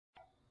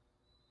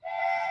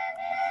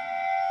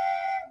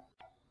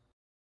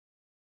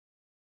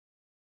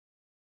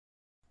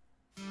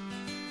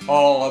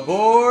All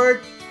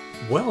aboard!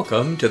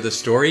 Welcome to the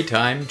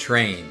Storytime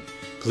Train.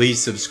 Please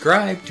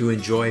subscribe to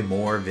enjoy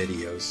more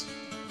videos.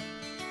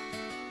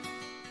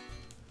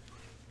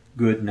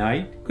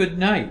 Goodnight,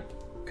 Goodnight,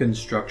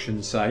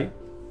 Construction Site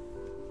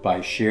by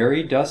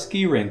Sherry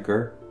Dusky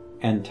Rinker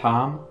and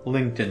Tom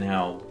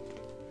Lichtenheld.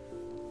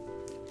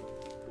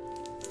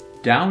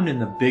 Down in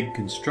the big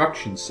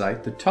construction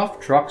site, the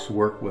tough trucks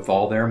work with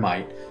all their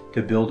might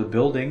to build a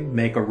building,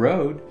 make a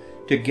road,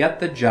 to get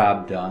the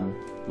job done,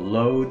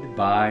 load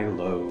by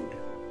load.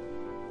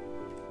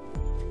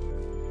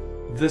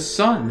 The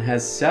sun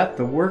has set,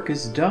 the work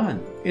is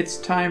done. It's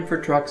time for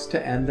trucks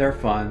to end their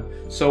fun,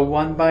 so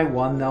one by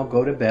one they'll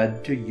go to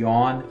bed to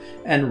yawn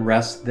and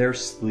rest their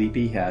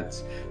sleepy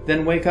heads,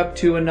 then wake up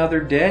to another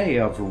day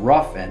of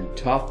rough and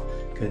tough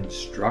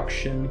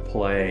construction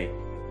play.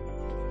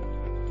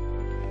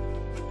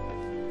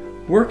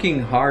 Working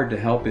hard to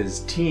help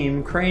his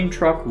team, Crane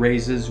Truck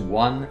raises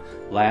one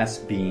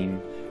last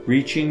beam.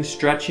 Reaching,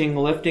 stretching,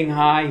 lifting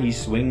high, he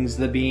swings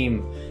the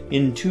beam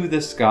into the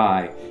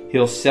sky.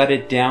 He'll set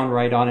it down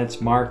right on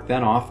its mark,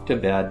 then off to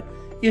bed.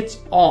 It's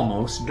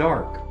almost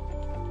dark.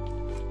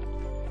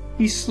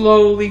 He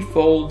slowly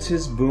folds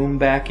his boom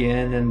back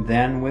in, and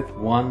then with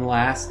one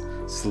last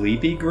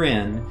sleepy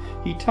grin,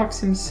 he tucks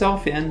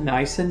himself in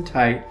nice and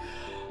tight,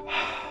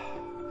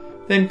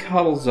 then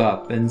cuddles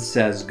up and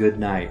says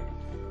goodnight.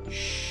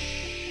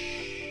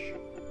 Shh.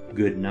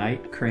 Good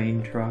night,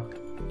 Crane Truck.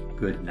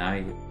 Good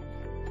night.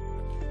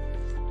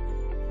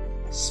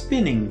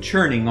 Spinning,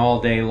 churning all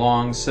day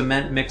long,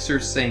 cement mixer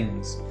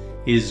sings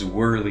his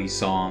whirly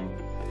song.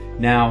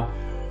 Now,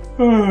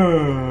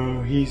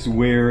 he's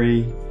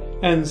weary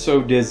and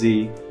so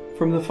dizzy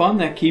from the fun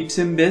that keeps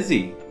him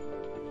busy.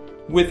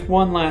 With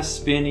one last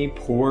spin, he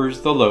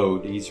pours the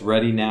load. He's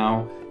ready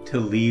now to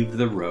leave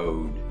the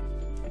road.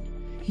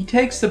 He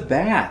takes a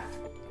bath,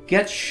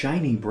 gets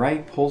shiny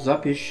bright, pulls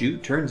up his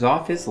chute, turns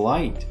off his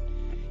light.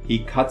 He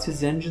cuts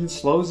his engine,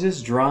 slows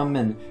his drum,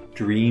 and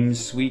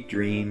dreams sweet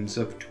dreams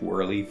of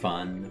twirly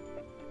fun.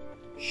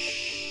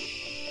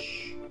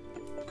 Shh.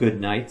 Good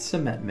night,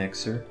 cement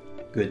mixer.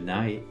 Good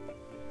night.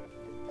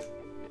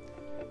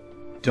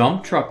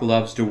 Dump truck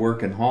loves to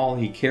work and haul.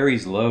 He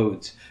carries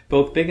loads,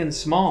 both big and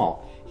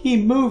small.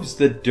 He moves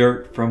the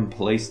dirt from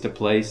place to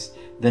place,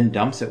 then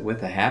dumps it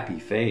with a happy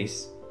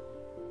face.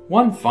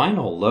 One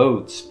final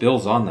load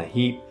spills on the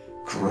heap.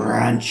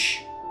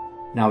 Crunch!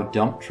 Now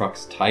dump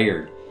truck's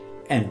tired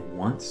and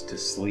wants to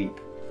sleep.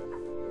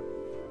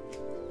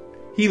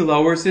 He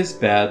lowers his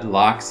bed,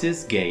 locks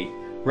his gate,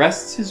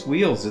 rests his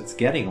wheels, it's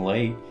getting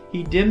late.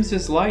 He dims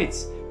his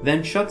lights,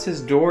 then shuts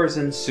his doors,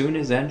 and soon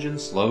his engine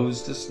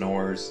slows to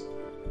snores.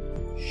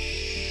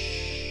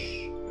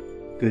 Shh.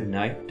 Good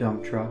night,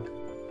 dump truck.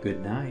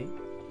 Good night.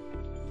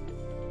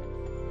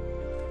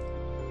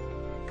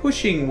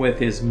 Pushing with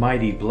his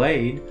mighty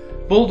blade,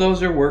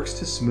 bulldozer works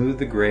to smooth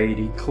the grade.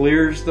 He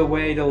clears the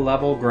way to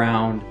level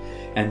ground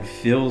and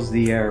fills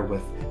the air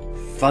with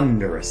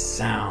thunderous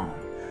sound.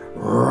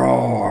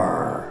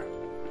 Roar!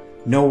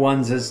 No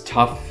one's as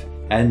tough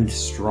and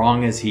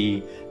strong as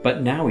he,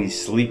 but now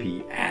he's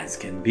sleepy as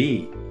can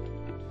be.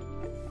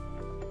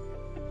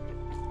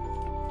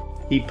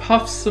 He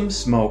puffs some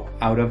smoke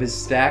out of his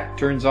stack,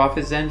 turns off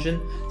his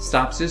engine,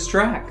 stops his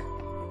track.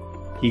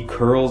 He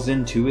curls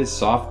into his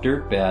soft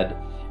dirt bed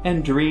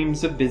and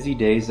dreams of busy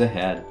days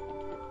ahead.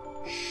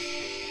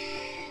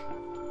 Shh.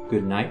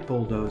 Good night,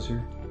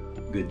 bulldozer.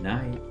 Good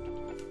night.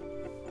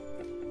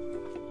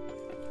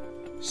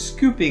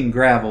 Scooping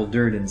gravel,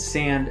 dirt, and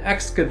sand,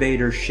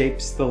 excavator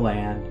shapes the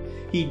land.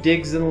 He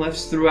digs and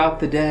lifts throughout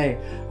the day.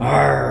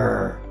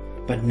 Arr!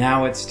 But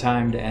now it's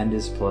time to end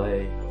his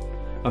play.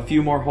 A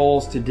few more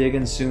holes to dig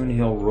and soon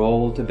he'll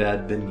roll to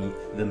bed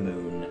beneath the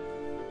moon.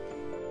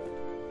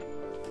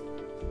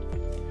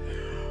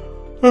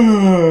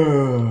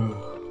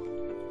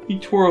 He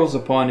twirls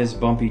upon his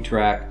bumpy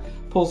track,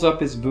 pulls up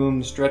his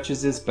boom,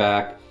 stretches his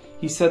back.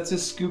 He sets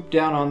his scoop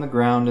down on the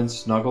ground and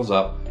snuggles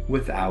up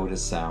without a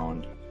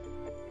sound.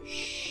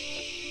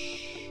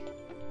 Shh.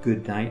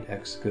 Good night,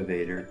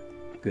 excavator.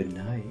 Good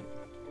night.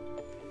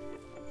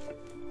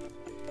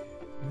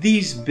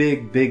 These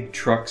big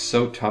trucks,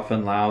 so tough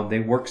and loud, they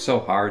work so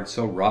hard,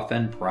 so rough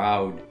and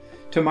proud.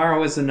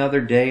 Tomorrow is another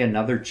day,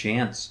 another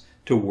chance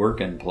to work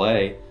and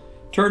play.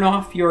 Turn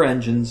off your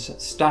engines,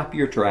 stop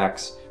your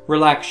tracks,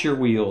 relax your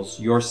wheels,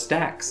 your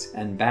stacks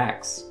and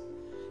backs.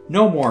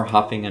 No more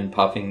huffing and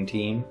puffing,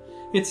 team.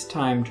 It's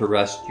time to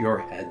rest your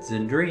heads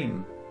and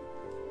dream.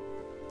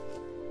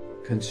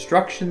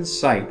 Construction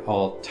site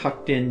all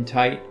tucked in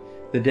tight.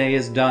 The day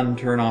is done,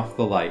 turn off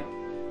the light.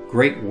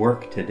 Great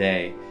work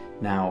today.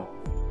 Now,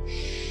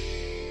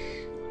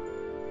 shh.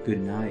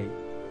 Good night.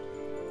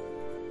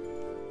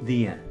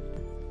 The end.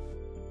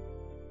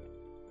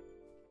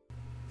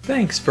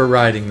 Thanks for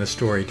riding the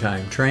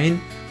Storytime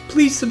Train.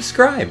 Please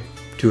subscribe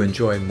to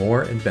enjoy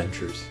more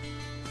adventures.